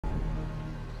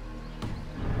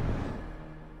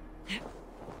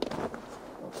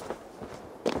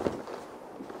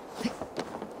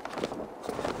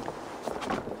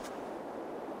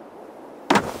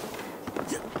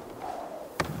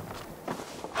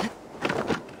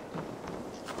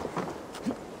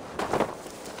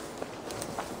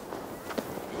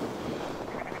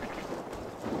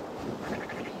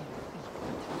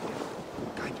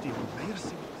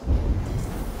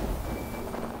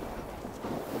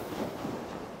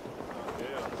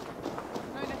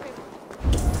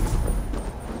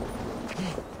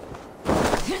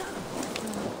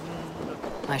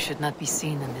I should not be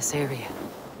seen in this area.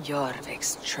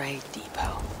 Jorvik's trade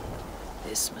depot.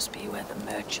 This must be where the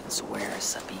merchants'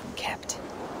 wares are being kept.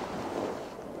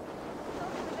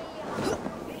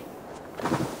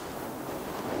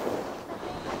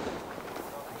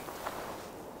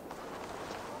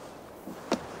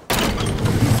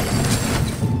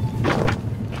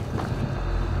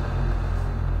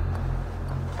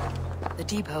 The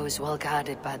depot is well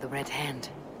guarded by the Red Hand.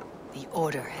 The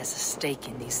Order has a stake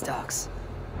in these stocks.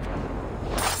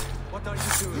 What are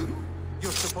you doing?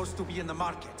 You're supposed to be in the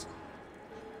market.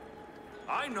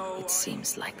 I know. It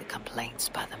seems like the complaints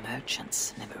by the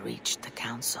merchants never reached the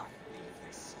council.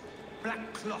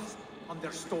 Black cloth on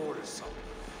their stores.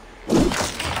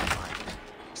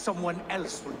 Someone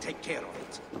else will take care of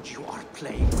it. You are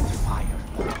playing with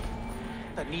fire.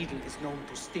 The needle is known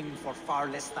to sting for far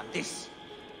less than this.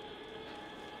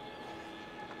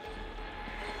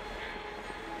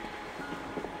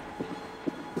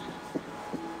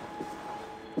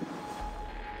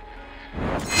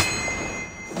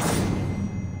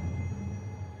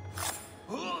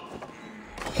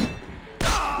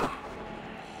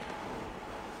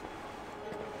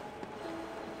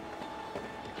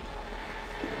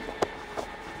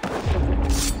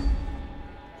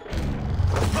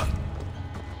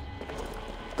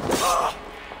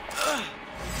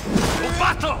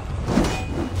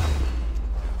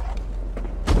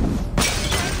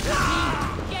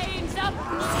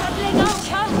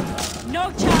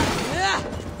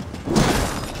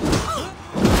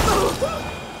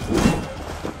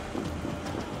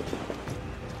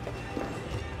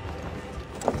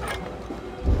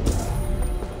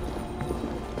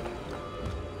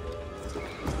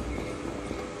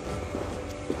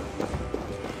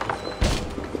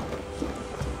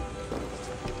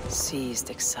 Seized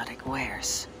exotic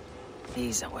wares.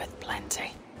 These are worth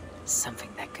plenty. Something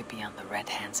that could be on the Red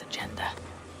Hand's agenda.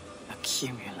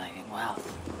 Accumulating wealth.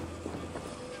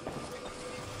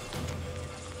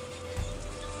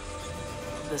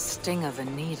 The sting of a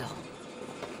needle.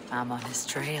 I'm on his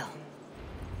trail.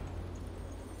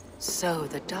 So,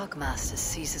 the Dogmaster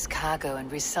seizes cargo and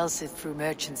resells it through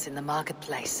merchants in the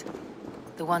marketplace.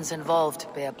 The ones involved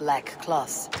bear black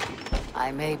cloths. I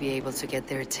may be able to get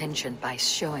their attention by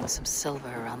showing some silver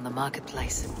around the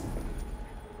marketplace.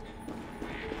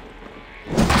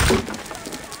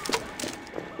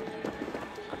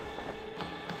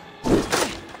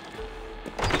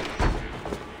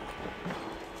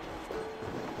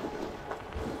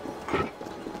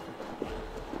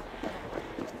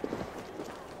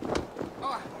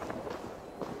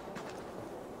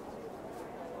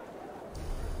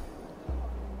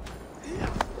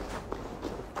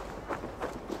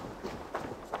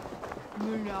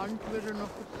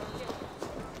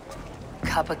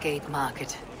 Coppergate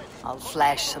Market. I'll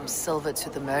flash some silver to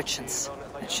the merchants.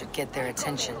 That should get their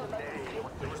attention.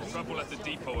 There was trouble at the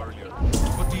depot earlier.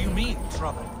 What do you mean,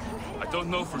 trouble? I don't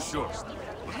know for sure,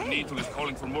 but the Needle is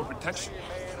calling for more protection.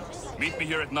 Meet me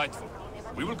here at nightfall.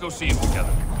 We will go see him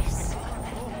together.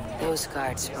 Those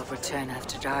guards will return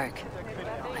after dark.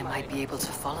 I might be able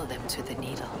to follow them to the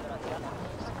Needle.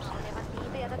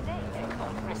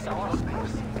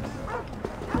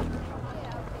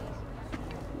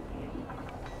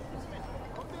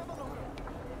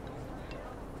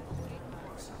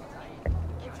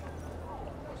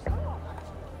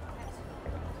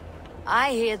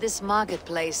 I hear this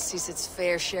marketplace sees its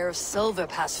fair share of silver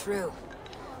pass through.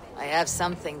 I have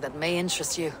something that may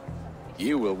interest you.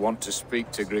 You will want to speak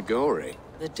to Grigori.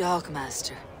 The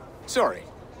Dogmaster. Sorry,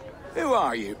 who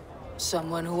are you?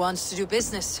 Someone who wants to do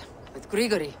business with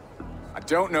Grigori. I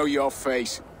don't know your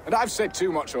face, and I've said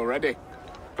too much already.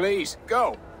 Please,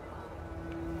 go.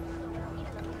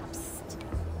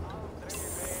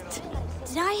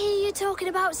 Did I hear you talking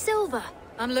about silver?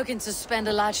 I'm looking to spend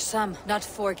a large sum, not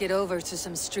fork it over to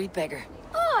some street beggar.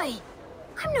 Oi!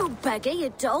 I'm no beggar,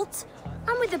 you dolt.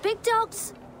 I'm with the big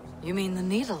dogs. You mean the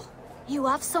Needle? You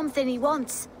have something he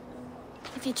wants.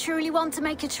 If you truly want to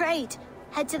make a trade,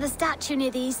 head to the statue near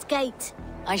the East Gate.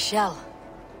 I shall.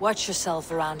 Watch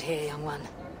yourself around here, young one.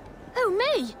 Oh,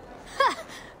 me? Ha!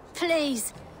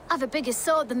 Please. I've a bigger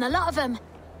sword than the lot of them.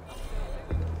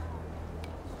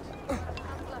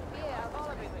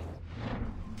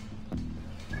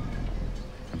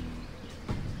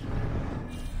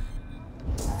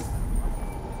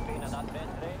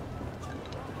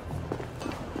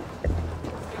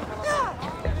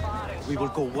 We will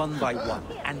go one by one,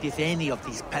 and if any of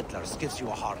these peddlers gives you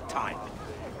a hard time,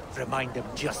 remind them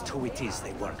just who it is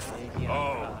they work for.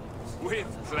 Oh, with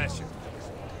pleasure.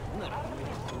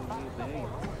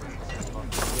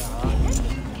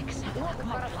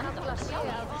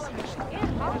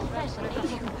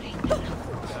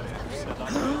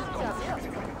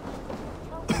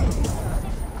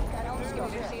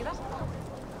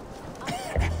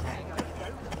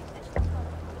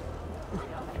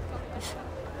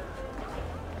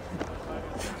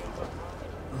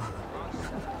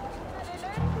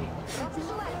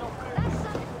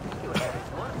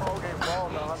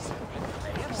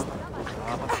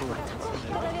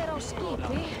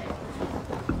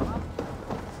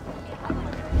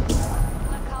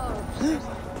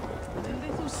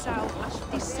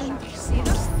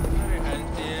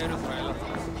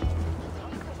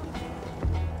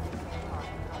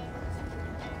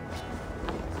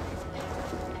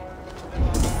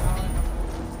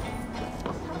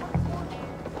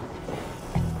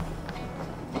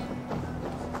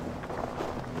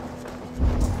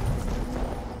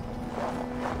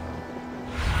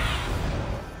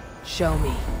 Show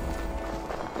me.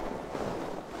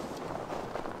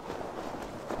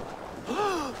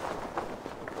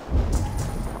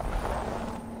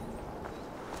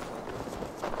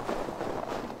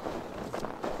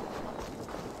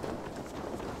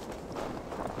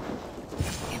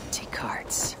 Empty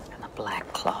carts and a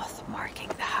black cloth marking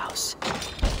the house.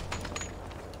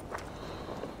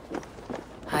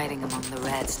 Hiding among the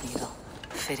rat's needle.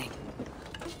 Fitting.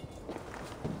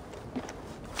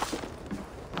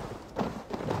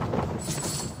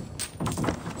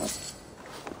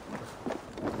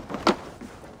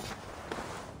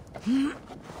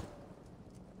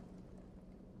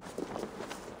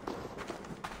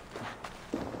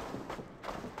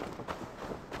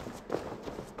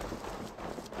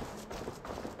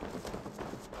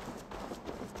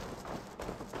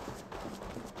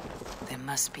 There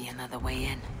must be another way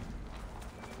in.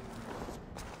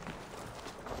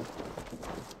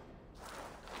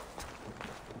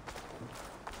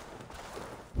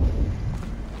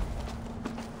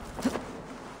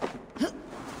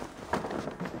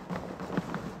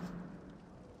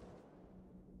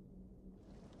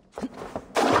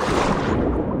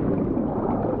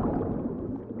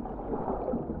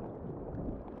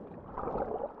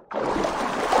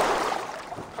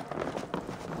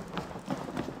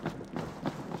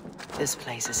 This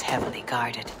place is heavily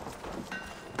guarded.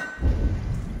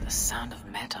 The sound of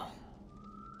metal.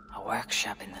 A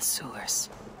workshop in the sewers.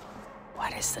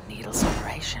 What is the needle's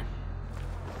operation?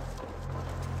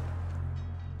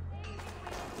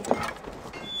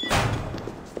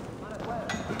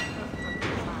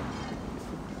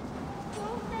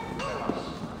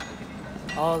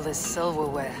 All this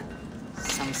silverware.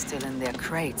 Some still in their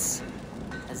crates.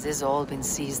 Has this all been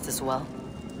seized as well?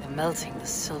 They're melting the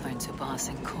silver into bars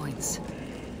and coins.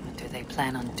 What do they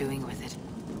plan on doing with it?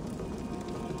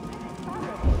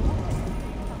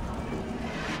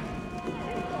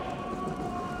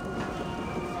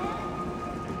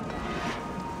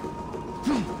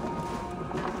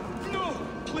 No!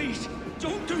 Please!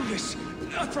 Don't do this!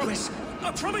 I promise!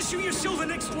 I promise you your silver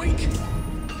next week!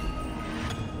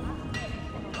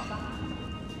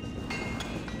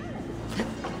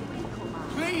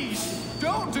 Please,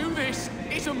 don't do this.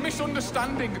 It's a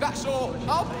misunderstanding, that's all.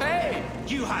 I'll pay.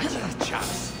 You had your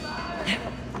chance.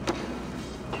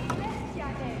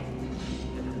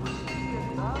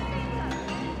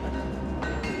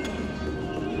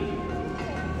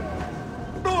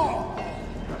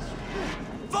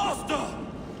 Faster!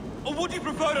 Or would you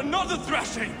prefer another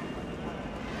thrashing?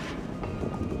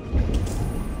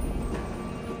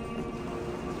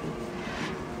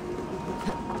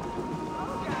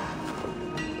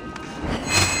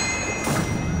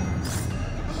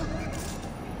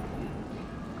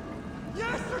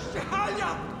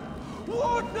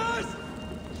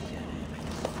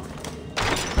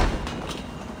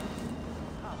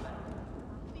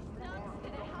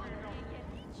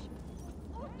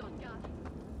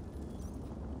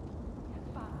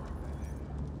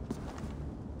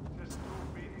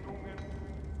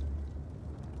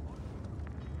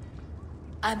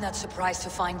 I'm not surprised to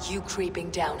find you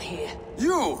creeping down here.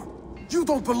 You! You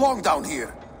don't belong down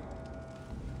here!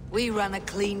 We run a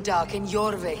clean dock in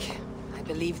Jorvik. I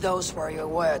believe those were your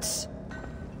words.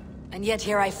 And yet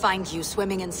here I find you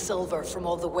swimming in silver from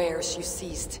all the wares you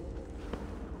seized.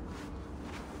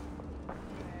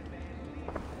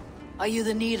 Are you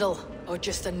the Needle, or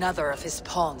just another of his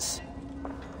pawns?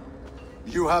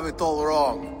 You have it all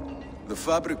wrong. The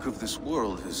fabric of this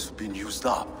world has been used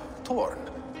up, torn,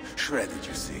 shredded,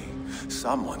 you see.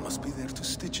 Someone must be there to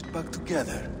stitch it back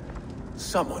together.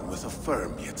 Someone with a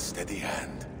firm yet steady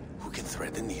hand, who can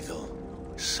thread a needle.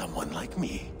 Someone like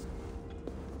me.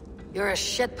 You're a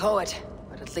shit poet,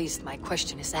 but at At least my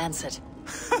question is answered.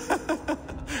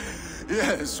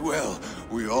 Yes, well,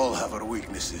 we all have our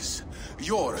weaknesses.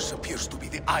 Yours appears to be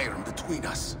the iron between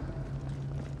us.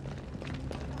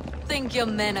 Think your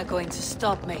men are going to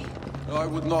stop me? I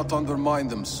would not undermine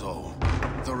them so.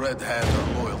 The Red Hand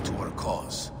are loyal to our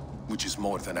cause, which is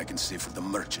more than I can say for the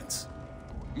merchants.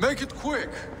 Make it quick!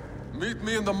 Meet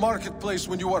me in the marketplace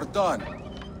when you are done.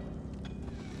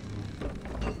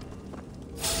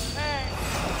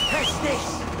 Test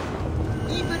this!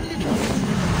 Even little...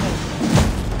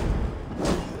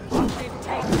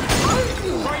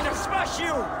 Going to smash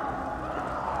you!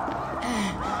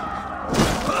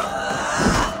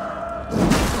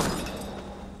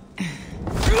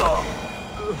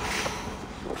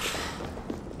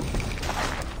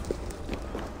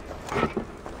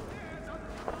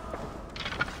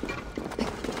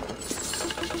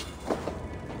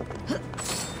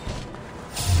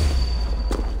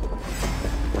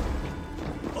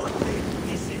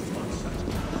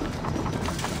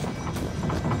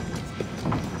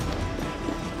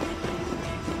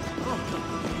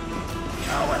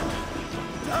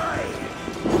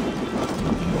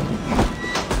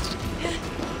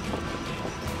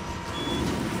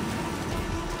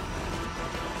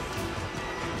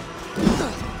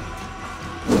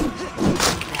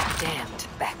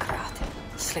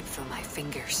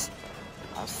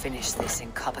 I'll finish this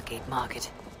in Coppergate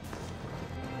Market.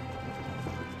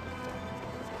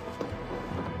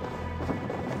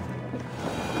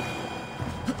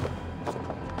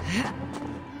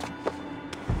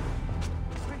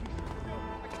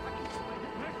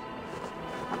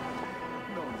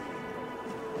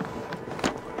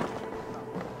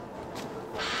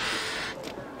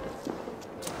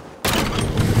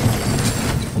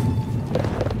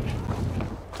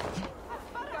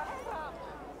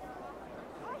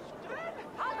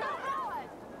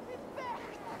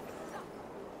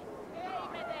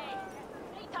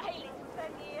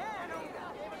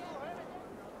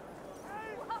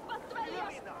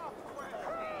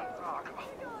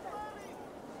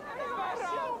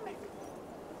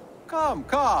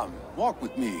 Come, walk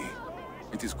with me.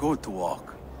 It is good to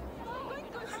walk.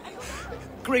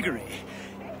 Gregory.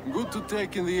 Good to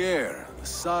take in the air. The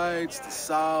sights, the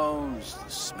sounds, the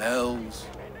smells.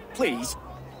 Please,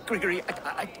 Gregory,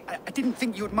 I didn't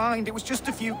think you'd mind. It was just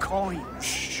a few coins.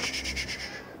 Shh.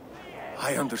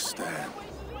 I understand.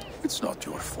 It's not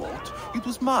your fault. It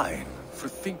was mine, for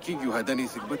thinking you had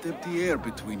anything but empty air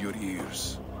between your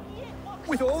ears.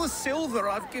 With all the silver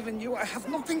I've given you, I have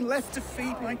nothing left to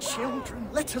feed my children,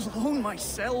 let alone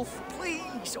myself.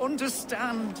 Please,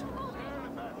 understand.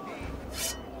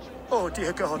 Oh,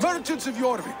 dear God. Merchants of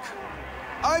Jorvik,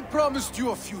 I promised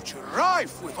you a future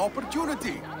rife with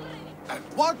opportunity. And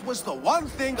what was the one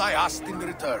thing I asked in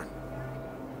return?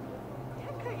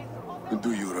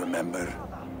 Do you remember?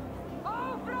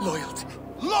 Loyalty.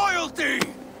 Loyalty!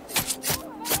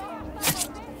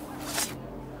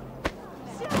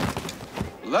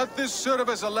 Let this serve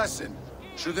as a lesson,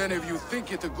 should any of you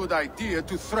think it a good idea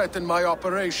to threaten my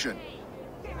operation.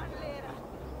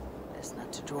 That's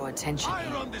not to draw attention.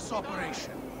 I run this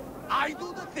operation. I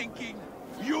do the thinking,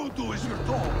 you do as you're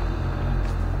told.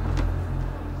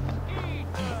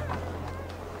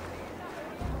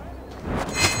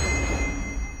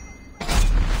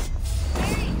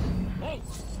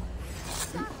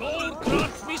 Gold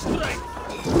grants me strength!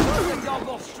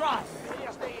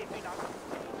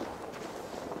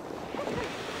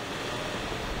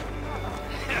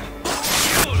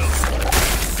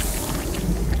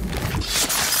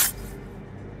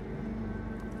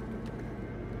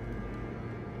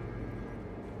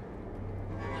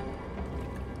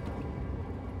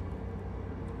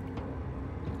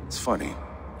 It's funny.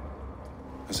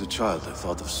 As a child, I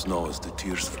thought of snow as the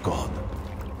tears of God,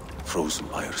 frozen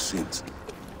by our sins.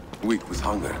 Weak with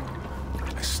hunger,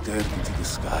 I stared into the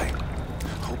sky,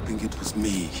 hoping it was me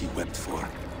he wept for.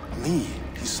 Me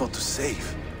he sought to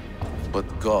save.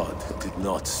 But God did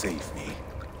not save me.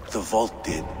 The vault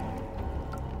did.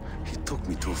 He took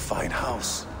me to a fine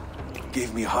house,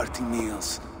 gave me hearty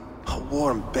meals, a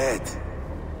warm bed.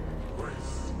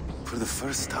 For the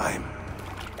first time,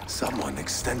 someone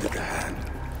extended a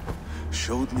hand,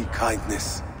 showed me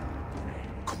kindness,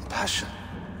 compassion.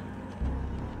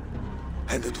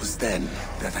 And it was then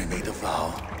that I made a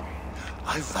vow.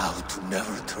 I vowed to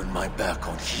never turn my back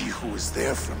on he who was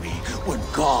there for me when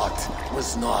God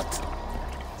was not.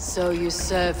 So you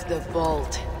served the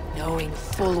Vault, knowing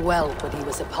full well what he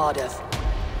was a part of.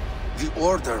 The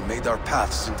Order made our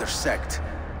paths intersect.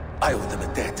 I owe them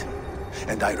a debt,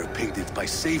 and I repaid it by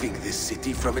saving this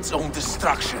city from its own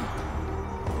destruction.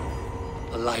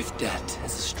 A life debt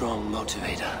is a strong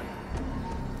motivator.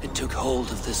 It took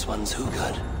hold of this one's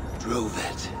hugad, drove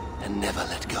it, and never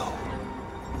let go.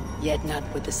 Yet not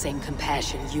with the same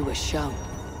compassion you were shown.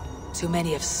 Too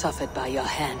many have suffered by your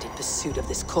hand in pursuit of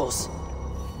this course.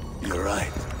 You're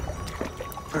right.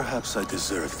 Perhaps I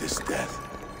deserve this death.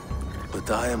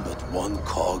 But I am but one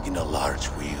cog in a large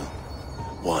wheel.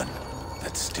 One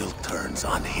that still turns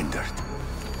unhindered.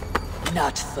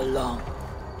 Not for long.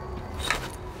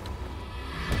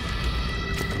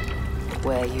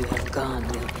 Where you have gone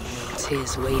will be no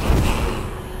tears waiting for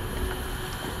you.